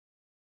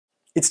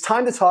It's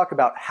time to talk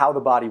about how the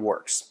body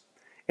works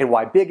and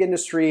why big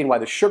industry and why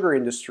the sugar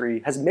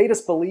industry has made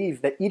us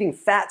believe that eating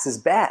fats is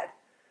bad.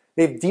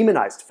 They've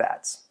demonized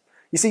fats.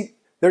 You see,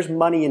 there's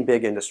money in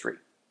big industry.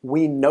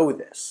 We know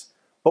this.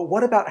 But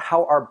what about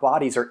how our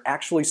bodies are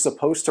actually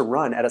supposed to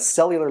run at a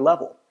cellular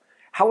level?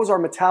 How is our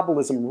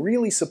metabolism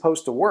really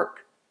supposed to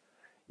work?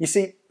 You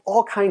see,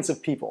 all kinds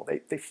of people,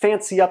 they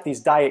fancy up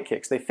these diet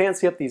kicks, they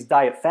fancy up these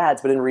diet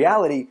fads, but in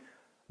reality,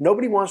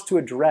 nobody wants to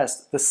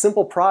address the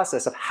simple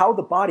process of how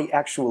the body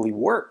actually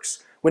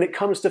works when it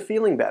comes to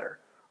feeling better,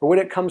 or when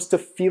it comes to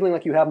feeling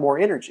like you have more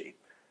energy.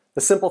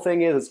 The simple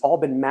thing is, it's all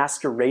been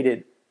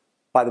masqueraded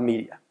by the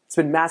media. It's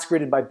been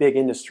masqueraded by big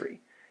industry.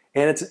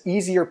 And it's an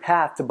easier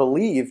path to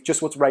believe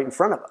just what's right in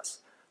front of us.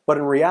 But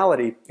in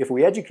reality, if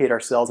we educate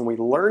ourselves and we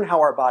learn how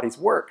our bodies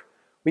work,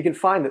 we can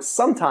find that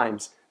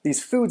sometimes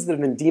these foods that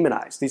have been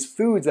demonized, these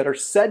foods that are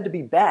said to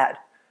be bad,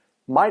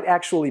 might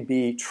actually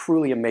be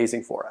truly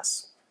amazing for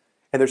us.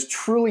 And there's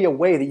truly a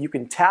way that you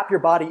can tap your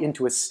body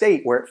into a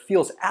state where it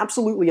feels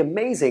absolutely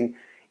amazing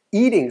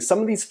eating some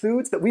of these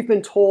foods that we've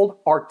been told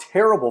are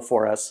terrible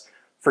for us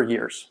for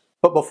years.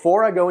 But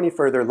before I go any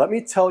further, let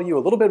me tell you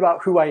a little bit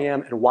about who I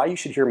am and why you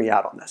should hear me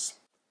out on this.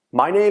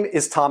 My name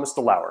is Thomas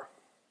Delauer.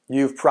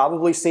 You've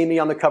probably seen me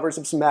on the covers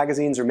of some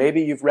magazines, or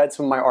maybe you've read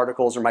some of my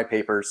articles or my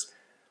papers,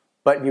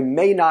 but you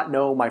may not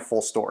know my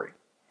full story.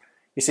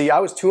 You see, I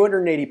was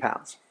 280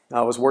 pounds.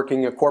 I was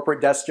working a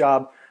corporate desk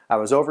job. I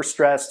was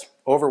overstressed,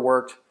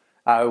 overworked.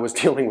 I was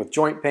dealing with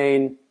joint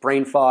pain,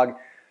 brain fog,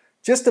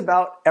 just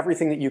about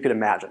everything that you could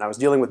imagine. I was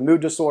dealing with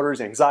mood disorders,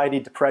 anxiety,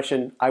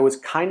 depression. I was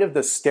kind of the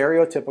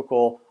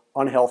stereotypical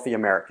unhealthy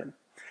American.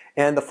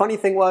 And the funny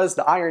thing was,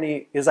 the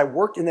irony is I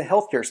worked in the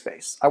healthcare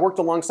space. I worked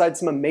alongside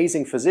some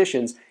amazing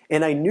physicians,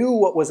 and I knew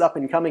what was up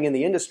and coming in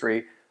the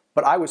industry,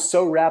 but I was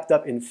so wrapped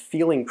up in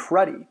feeling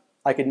cruddy,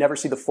 I could never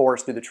see the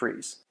forest through the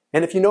trees.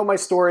 And if you know my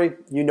story,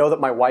 you know that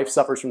my wife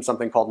suffers from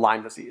something called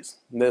Lyme disease.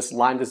 This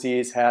Lyme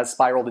disease has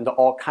spiraled into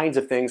all kinds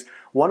of things,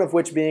 one of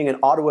which being an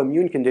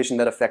autoimmune condition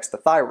that affects the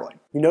thyroid.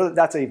 You know that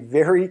that's a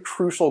very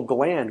crucial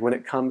gland when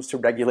it comes to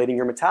regulating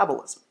your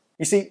metabolism.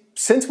 You see,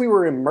 since we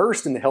were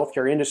immersed in the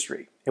healthcare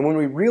industry, and when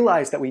we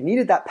realized that we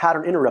needed that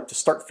pattern interrupt to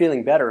start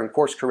feeling better and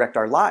course correct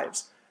our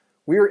lives,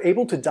 we were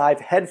able to dive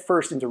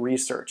headfirst into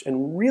research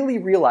and really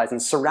realize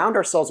and surround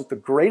ourselves with the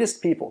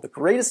greatest people, the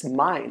greatest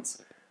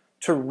minds,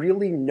 to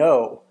really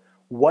know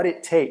what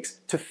it takes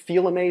to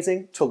feel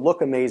amazing, to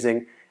look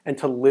amazing, and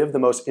to live the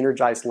most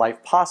energized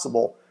life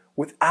possible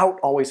without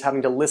always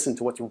having to listen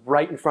to what's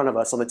right in front of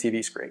us on the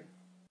TV screen.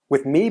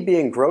 With me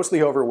being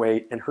grossly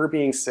overweight and her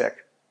being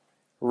sick,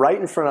 right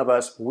in front of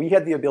us, we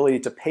had the ability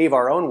to pave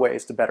our own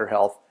ways to better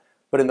health,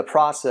 but in the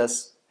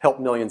process, help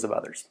millions of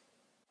others.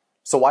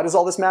 So why does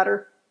all this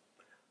matter?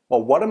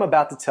 Well, what I'm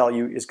about to tell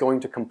you is going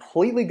to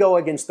completely go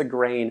against the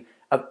grain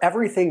of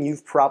everything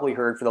you've probably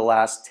heard for the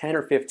last 10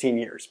 or 15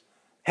 years.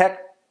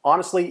 Heck,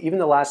 honestly, even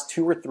the last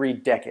 2 or 3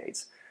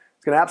 decades.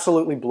 It's going to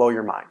absolutely blow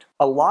your mind.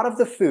 A lot of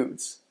the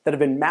foods that have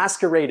been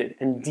masqueraded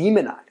and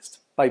demonized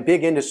by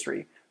big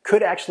industry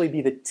could actually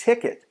be the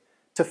ticket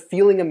to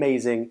feeling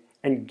amazing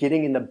and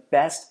getting in the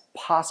best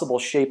possible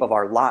shape of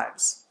our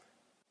lives.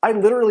 I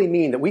literally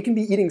mean that we can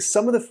be eating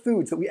some of the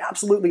foods that we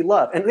absolutely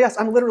love. And yes,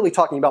 I'm literally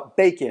talking about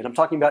bacon, I'm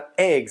talking about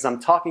eggs, I'm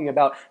talking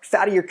about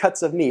fattier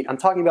cuts of meat, I'm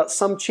talking about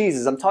some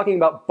cheeses, I'm talking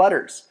about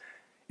butters.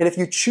 And if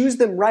you choose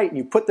them right and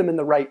you put them in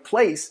the right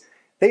place,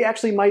 they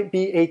actually might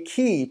be a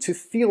key to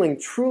feeling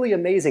truly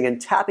amazing and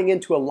tapping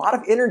into a lot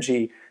of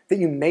energy that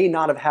you may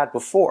not have had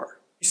before.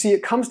 You see,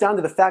 it comes down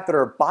to the fact that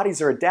our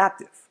bodies are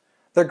adaptive.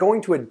 They're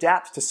going to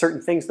adapt to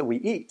certain things that we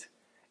eat.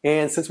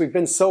 And since we've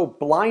been so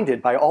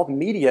blinded by all the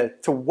media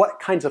to what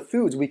kinds of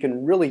foods we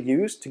can really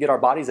use to get our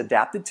bodies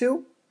adapted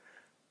to,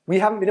 we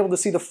haven't been able to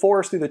see the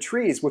forest through the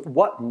trees with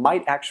what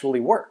might actually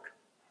work.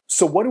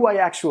 So what do I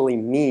actually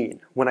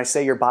mean when I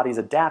say your body's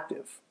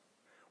adaptive?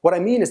 What I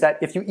mean is that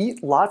if you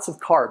eat lots of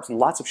carbs and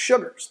lots of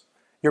sugars,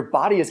 your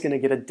body is going to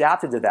get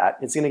adapted to that.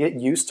 It's going to get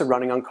used to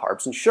running on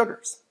carbs and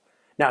sugars.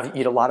 Now, if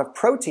you eat a lot of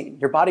protein,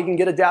 your body can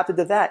get adapted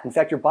to that. In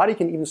fact, your body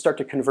can even start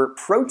to convert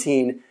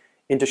protein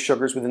into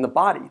sugars within the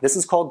body. This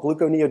is called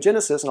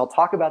gluconeogenesis, and I'll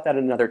talk about that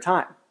another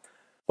time.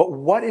 But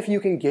what if you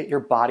can get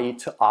your body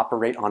to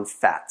operate on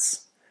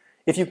fats?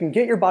 If you can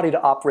get your body to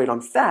operate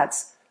on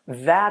fats,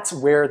 that's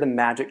where the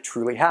magic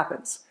truly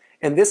happens.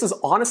 And this is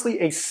honestly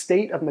a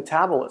state of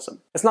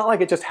metabolism. It's not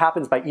like it just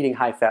happens by eating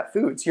high-fat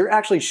foods. You're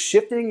actually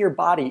shifting your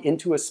body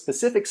into a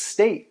specific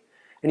state,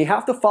 and you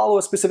have to follow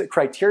a specific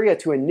criteria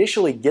to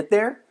initially get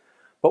there.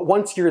 But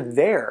once you're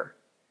there,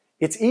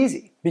 it's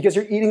easy because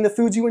you're eating the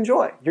foods you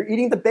enjoy. You're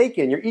eating the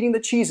bacon, you're eating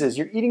the cheeses,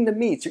 you're eating the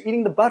meats, you're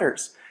eating the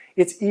butters.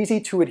 It's easy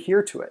to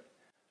adhere to it.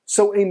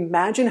 So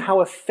imagine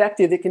how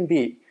effective it can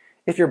be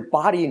if your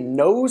body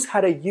knows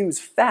how to use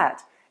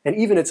fat and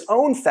even its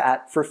own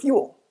fat for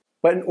fuel.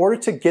 But in order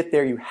to get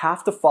there, you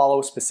have to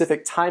follow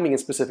specific timing and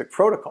specific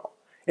protocol.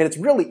 And it's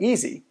really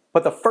easy,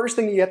 but the first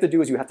thing you have to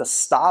do is you have to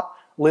stop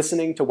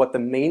listening to what the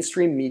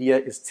mainstream media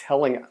is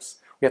telling us.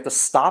 We have to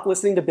stop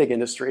listening to big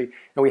industry,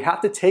 and we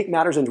have to take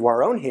matters into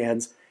our own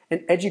hands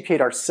and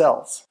educate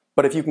ourselves.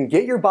 But if you can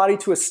get your body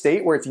to a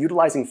state where it's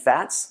utilizing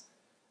fats,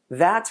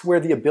 that's where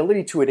the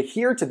ability to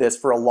adhere to this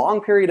for a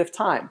long period of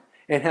time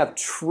and have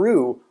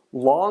true,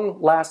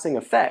 long-lasting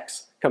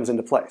effects comes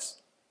into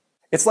place.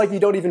 It's like you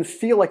don't even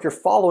feel like you're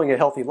following a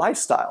healthy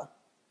lifestyle,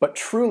 but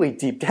truly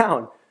deep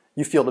down,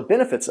 you feel the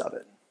benefits of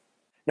it.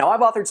 Now,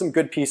 I've authored some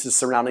good pieces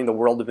surrounding the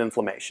world of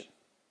inflammation.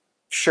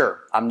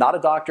 Sure, I'm not a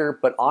doctor,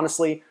 but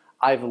honestly,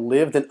 I've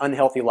lived an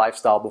unhealthy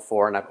lifestyle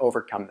before and I've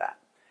overcome that.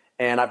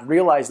 And I've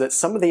realized that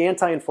some of the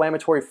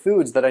anti-inflammatory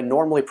foods that I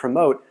normally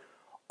promote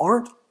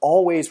aren't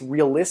always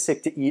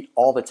realistic to eat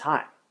all the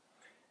time.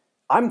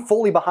 I'm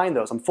fully behind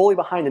those. I'm fully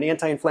behind an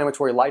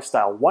anti-inflammatory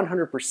lifestyle,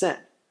 100%.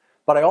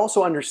 But I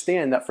also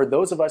understand that for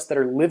those of us that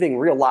are living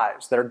real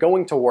lives, that are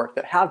going to work,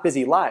 that have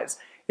busy lives,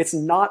 it's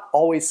not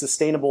always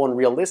sustainable and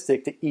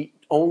realistic to eat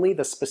only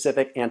the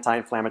specific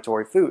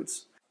anti-inflammatory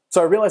foods.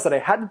 So I realized that I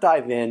had to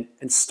dive in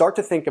and start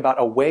to think about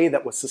a way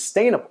that was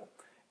sustainable,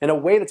 and a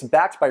way that's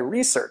backed by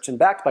research and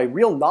backed by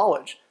real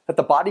knowledge that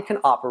the body can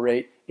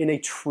operate in a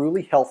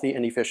truly healthy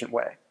and efficient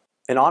way.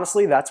 And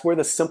honestly, that's where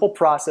the simple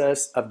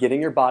process of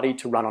getting your body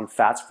to run on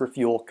fats for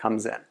fuel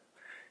comes in.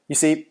 You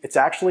see, it's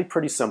actually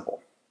pretty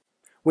simple.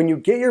 When you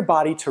get your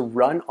body to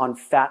run on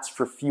fats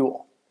for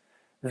fuel,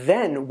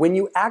 then when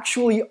you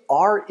actually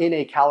are in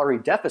a calorie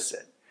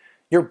deficit,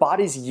 your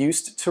body's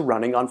used to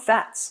running on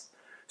fats.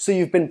 So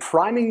you've been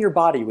priming your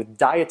body with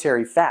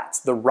dietary fats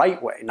the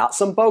right way, not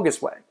some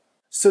bogus way.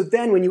 So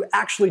then when you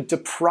actually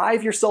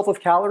deprive yourself of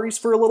calories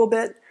for a little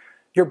bit,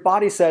 your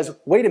body says,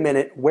 wait a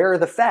minute, where are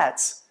the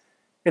fats?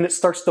 And it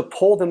starts to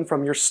pull them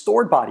from your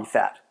stored body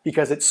fat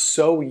because it's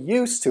so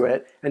used to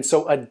it and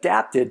so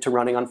adapted to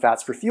running on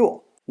fats for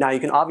fuel. Now you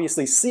can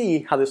obviously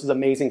see how this is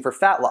amazing for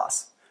fat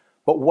loss.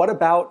 But what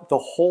about the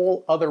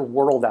whole other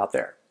world out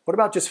there? What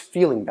about just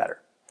feeling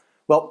better?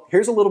 Well,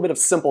 here's a little bit of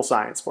simple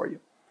science for you.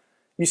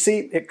 You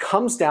see, it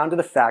comes down to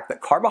the fact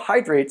that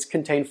carbohydrates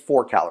contain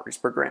 4 calories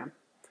per gram.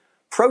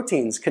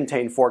 Proteins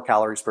contain 4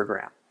 calories per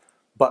gram,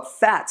 but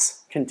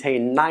fats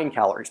contain 9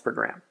 calories per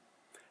gram.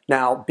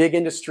 Now, big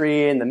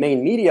industry and the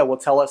main media will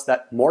tell us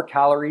that more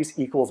calories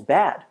equals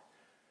bad.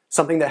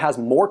 Something that has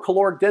more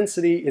caloric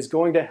density is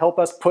going to help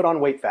us put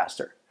on weight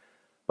faster.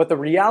 But the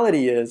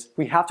reality is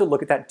we have to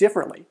look at that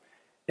differently.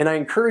 And I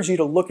encourage you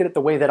to look at it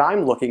the way that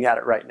I'm looking at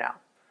it right now.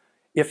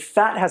 If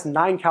fat has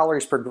 9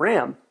 calories per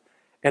gram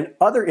and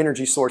other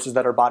energy sources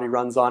that our body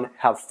runs on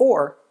have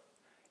 4,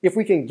 if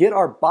we can get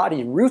our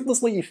body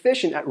ruthlessly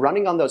efficient at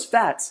running on those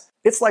fats,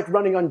 it's like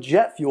running on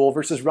jet fuel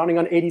versus running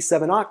on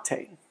 87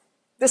 octane.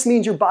 This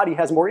means your body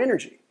has more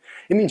energy.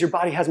 It means your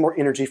body has more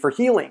energy for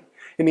healing.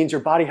 It means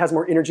your body has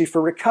more energy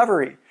for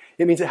recovery.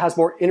 It means it has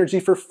more energy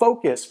for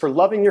focus, for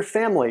loving your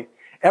family,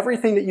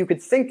 everything that you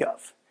could think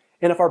of.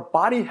 And if our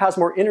body has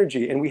more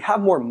energy and we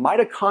have more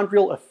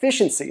mitochondrial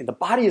efficiency, the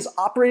body is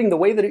operating the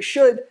way that it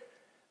should,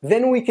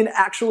 then we can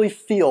actually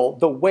feel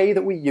the way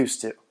that we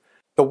used to,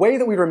 the way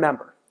that we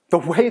remember, the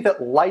way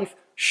that life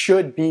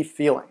should be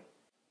feeling.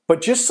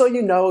 But just so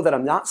you know that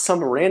I'm not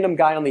some random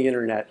guy on the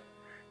internet,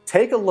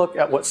 take a look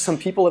at what some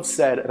people have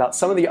said about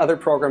some of the other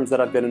programs that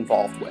I've been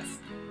involved with.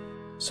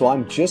 So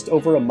I'm just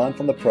over a month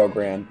on the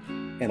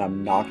program and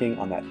I'm knocking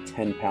on that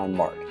 10-pound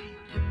mark.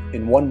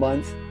 In 1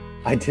 month,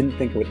 I didn't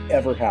think it would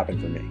ever happen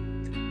for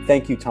me.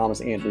 Thank you,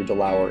 Thomas Andrew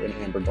Delauer and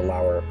Amber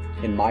Delauer.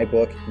 In my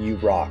book, you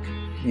rock.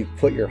 You've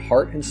put your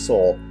heart and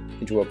soul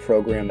into a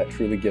program that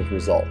truly gives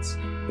results.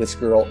 This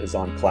girl is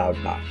on cloud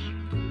 9.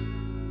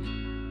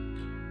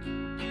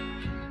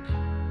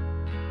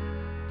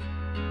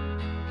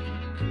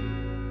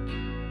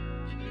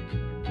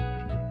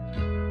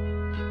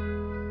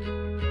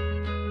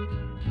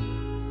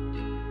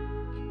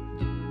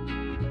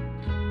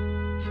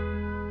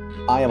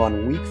 I am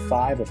on week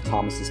 5 of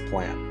Thomas's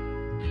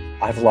plan.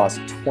 I've lost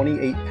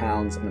 28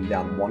 pounds and I'm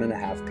down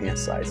 1.5 pant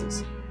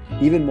sizes.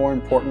 Even more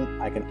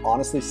important, I can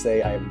honestly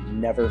say I have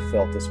never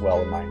felt this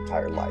well in my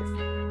entire life.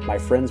 My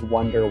friends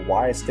wonder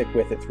why I stick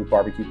with it through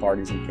barbecue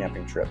parties and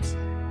camping trips.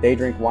 They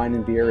drink wine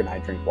and beer and I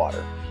drink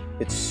water.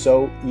 It's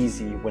so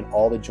easy when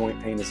all the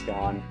joint pain is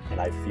gone and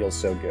I feel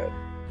so good.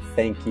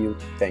 Thank you,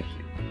 thank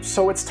you.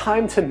 So it's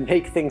time to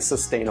make things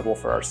sustainable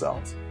for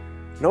ourselves.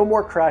 No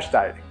more crash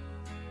dieting.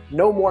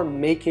 No more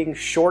making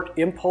short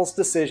impulse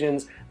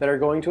decisions that are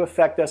going to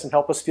affect us and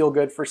help us feel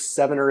good for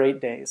 7 or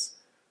 8 days.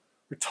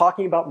 We're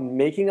talking about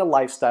making a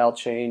lifestyle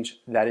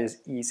change that is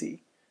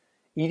easy.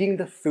 Eating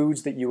the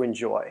foods that you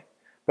enjoy,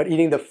 but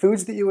eating the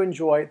foods that you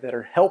enjoy that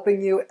are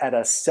helping you at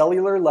a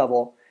cellular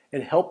level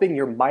and helping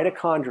your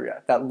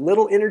mitochondria, that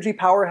little energy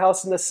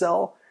powerhouse in the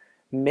cell,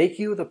 make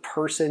you the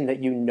person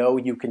that you know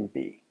you can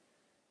be.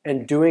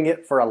 And doing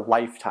it for a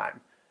lifetime,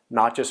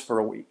 not just for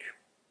a week.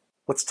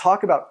 Let's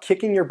talk about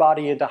kicking your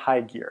body into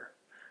high gear.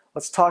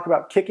 Let's talk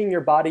about kicking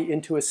your body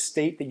into a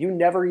state that you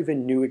never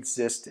even knew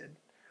existed.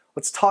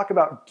 Let's talk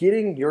about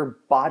getting your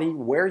body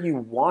where you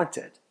want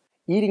it.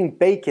 Eating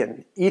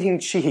bacon, eating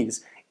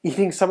cheese,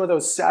 eating some of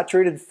those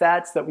saturated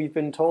fats that we've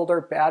been told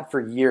are bad for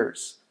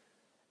years.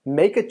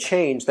 Make a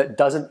change that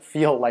doesn't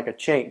feel like a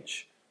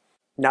change.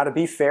 Now, to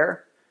be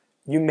fair,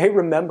 You may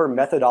remember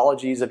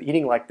methodologies of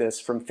eating like this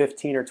from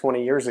 15 or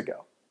 20 years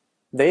ago.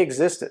 They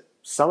existed.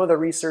 Some of the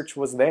research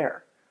was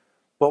there.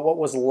 But what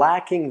was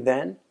lacking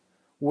then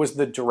was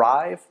the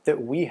drive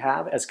that we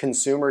have as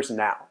consumers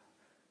now.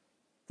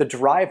 The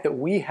drive that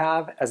we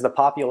have as the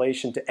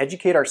population to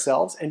educate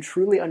ourselves and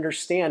truly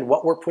understand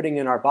what we're putting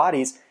in our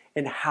bodies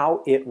and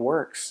how it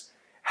works,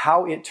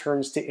 how it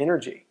turns to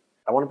energy.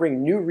 I want to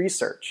bring new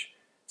research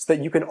so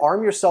that you can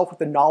arm yourself with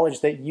the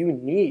knowledge that you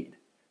need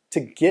to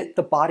get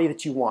the body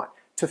that you want,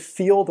 to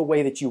feel the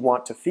way that you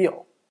want to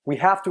feel. We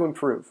have to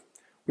improve.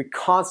 We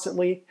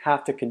constantly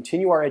have to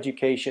continue our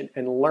education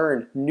and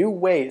learn new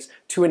ways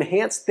to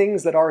enhance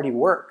things that already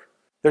work.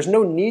 There's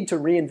no need to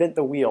reinvent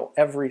the wheel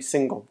every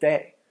single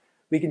day.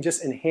 We can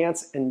just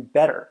enhance and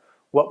better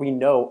what we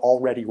know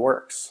already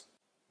works.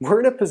 We're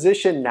in a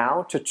position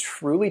now to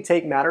truly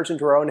take matters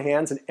into our own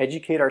hands and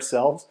educate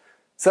ourselves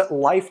so that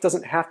life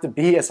doesn't have to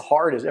be as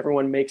hard as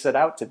everyone makes it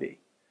out to be.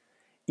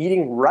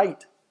 Eating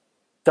right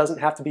doesn't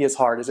have to be as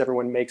hard as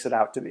everyone makes it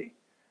out to be.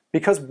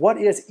 Because what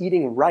is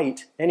eating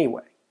right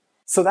anyway?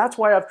 So that's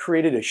why I've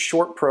created a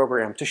short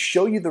program to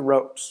show you the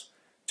ropes,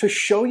 to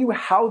show you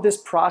how this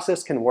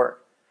process can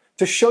work,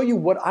 to show you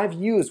what I've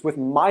used with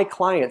my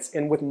clients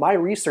and with my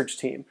research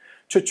team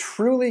to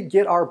truly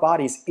get our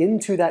bodies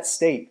into that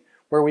state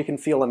where we can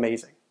feel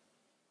amazing.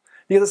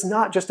 Because it's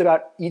not just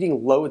about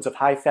eating loads of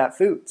high-fat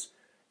foods.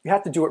 You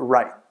have to do it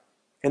right.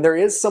 And there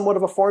is somewhat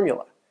of a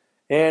formula.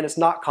 And it's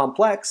not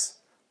complex,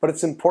 but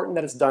it's important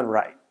that it's done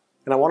right.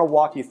 And I want to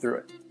walk you through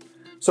it.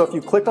 So if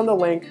you click on the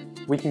link,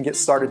 we can get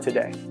started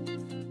today.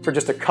 For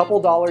just a couple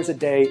dollars a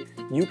day,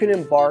 you can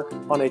embark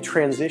on a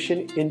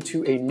transition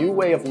into a new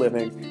way of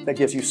living that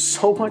gives you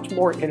so much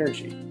more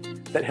energy,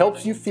 that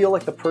helps you feel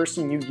like the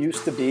person you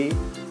used to be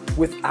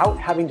without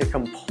having to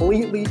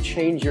completely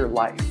change your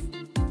life.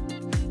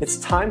 It's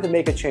time to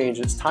make a change.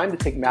 It's time to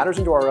take matters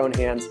into our own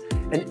hands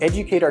and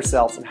educate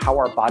ourselves on how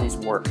our bodies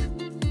work.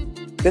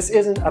 This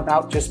isn't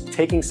about just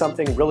taking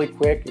something really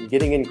quick and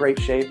getting in great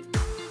shape.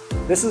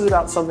 This is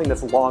about something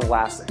that's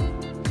long-lasting.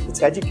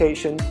 It's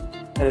education,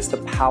 and it's the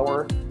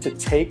power to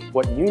take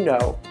what you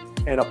know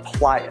and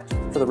apply it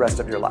for the rest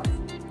of your life.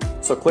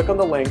 So click on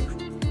the link,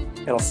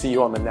 and I'll see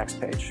you on the next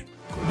page.